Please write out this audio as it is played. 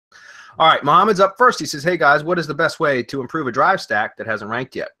All right, Mohammed's up first. He says, hey guys, what is the best way to improve a drive stack that hasn't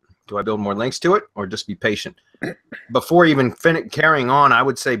ranked yet? Do I build more links to it or just be patient? Before even carrying on, I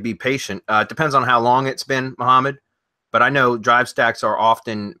would say be patient. It depends on how long it's been, Mohammed. But I know drive stacks are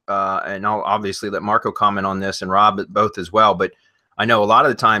often, and I'll obviously let Marco comment on this and Rob both as well. But I know a lot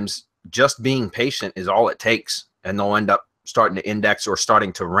of the times just being patient is all it takes. And they'll end up starting to index or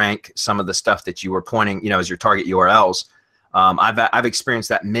starting to rank some of the stuff that you were pointing, as your target URLs. I've experienced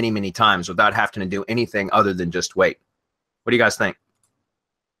that many, many times without having to do anything other than just wait. What do you guys think?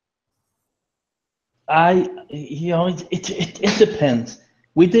 It depends.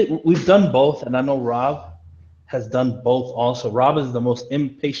 We've done both, and I know Rob has done both also. Rob is the most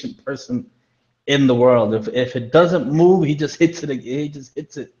impatient person in the world. If it doesn't move, he just hits it again. He just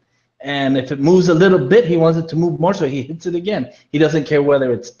hits it. And if it moves a little bit, he wants it to move more, so he hits it again. He doesn't care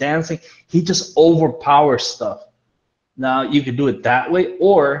whether it's dancing. He just overpowers stuff. Now, you could do it that way,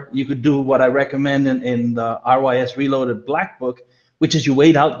 or you could do what I recommend in the RYS Reloaded Black Book, which is you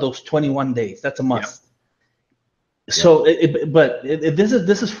wait out those 21 days. That's a must. Yeah. So,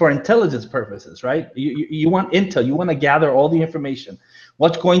 this is for intelligence purposes, right? You want intel. You want to gather all the information.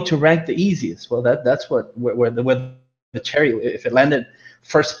 What's going to rank the easiest? Well, that's where the cherry. If it landed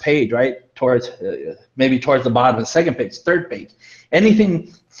first page, right, towards maybe towards the bottom, second page, third page,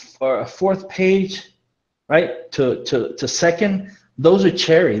 anything for a fourth page, right, to second, those are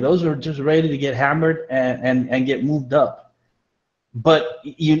cherry. Those are just ready to get hammered and get moved up. But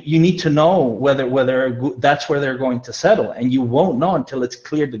you need to know whether that's where they're going to settle, and you won't know until it's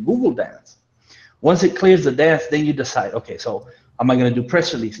cleared the Google dance. Once it clears the dance, then you decide, okay, so am I going to do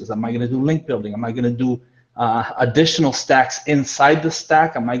press releases? Am I going to do link building? Am I going to do additional stacks inside the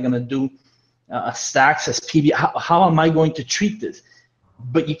stack? Am I going to do stacks as PB? How am I going to treat this?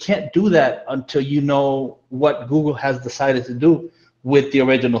 But you can't do that until you know what Google has decided to do with the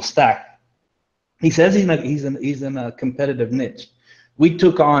original stack. He says he's in a competitive niche. We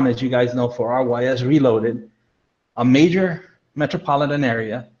took on, as you guys know, for RYS Reloaded, a major metropolitan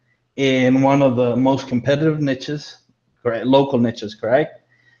area in one of the most competitive niches, correct, local niches, correct?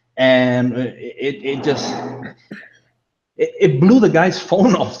 And it blew the guy's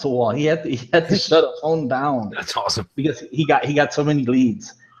phone off the wall. He had to shut the phone down. That's awesome, because he got so many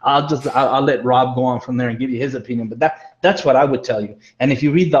leads. I'll let Rob go on from there and give you his opinion, but that's what I would tell you. And if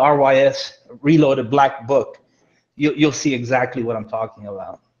you read the RYS Reloaded Black Book, you'll see exactly what I'm talking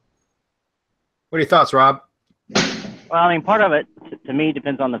about. What are your thoughts, Rob? Well, I mean, part of it to me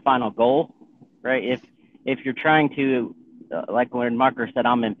depends on the final goal, right? If you're trying to, like when Marco said,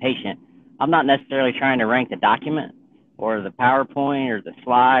 I'm impatient. I'm not necessarily trying to rank the document or the PowerPoint or the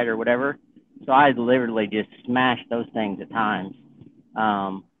slide or whatever. So I literally just smash those things at times.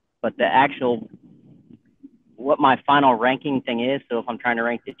 But the actual, what my final ranking thing is, so if I'm trying to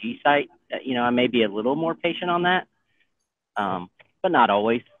rank the G site, I may be a little more patient on that, but not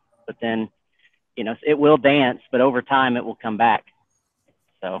always. But then, it will dance, but over time it will come back.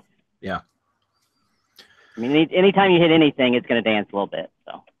 So, yeah. I mean, anytime you hit anything, it's going to dance a little bit.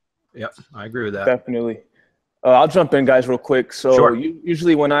 So, yep, I agree with that. Definitely. I'll jump in, guys, real quick. So sure.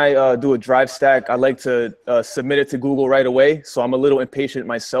 Usually when I do a drive stack, I like to submit it to Google right away. So I'm a little impatient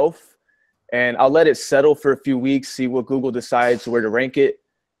myself, and I'll let it settle for a few weeks, see what Google decides where to rank it.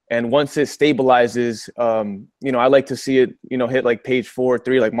 And once it stabilizes, I like to see it, hit like page 4 or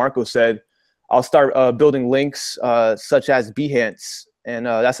 3, like Marco said. I'll start building links such as Behance. And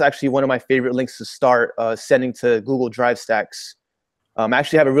that's actually one of my favorite links to start sending to Google Drive stacks. I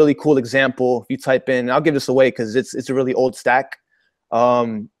actually have a really cool example. If you type in, I'll give this away because it's a really old stack.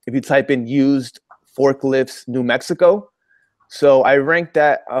 If you type in used forklifts New Mexico, so I ranked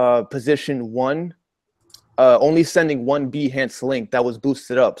that position 1, only sending one Behance link that was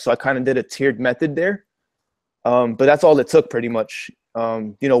boosted up. So I kind of did a tiered method there, but that's all it took pretty much.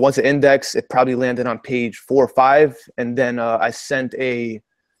 Once it indexed, it probably landed on page 4 or 5, and then I sent a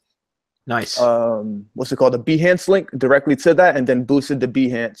nice what's it called, a Behance link directly to that, and then boosted the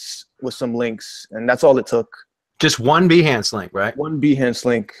Behance with some links, and that's all it took. Just one Behance link, right? One Behance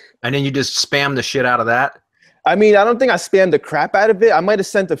link, and then you just spam the shit out of that. I mean, I don't think I spammed the crap out of it. I might have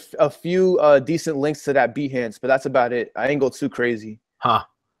sent a few decent links to that Behance, but that's about it. I ain't go too crazy. Huh.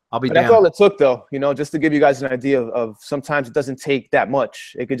 I'll be damned. That's all it took, though, just to give you guys an idea of sometimes it doesn't take that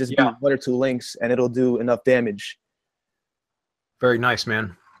much. It could just be 1 or 2 links, and it'll do enough damage. Very nice,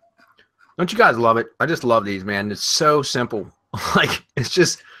 man. Don't you guys love it? I just love these, man. It's so simple. Like,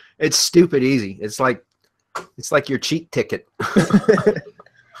 it's stupid easy. It's like your cheat ticket.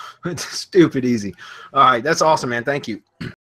 It's stupid easy. All right. That's awesome, man. Thank you.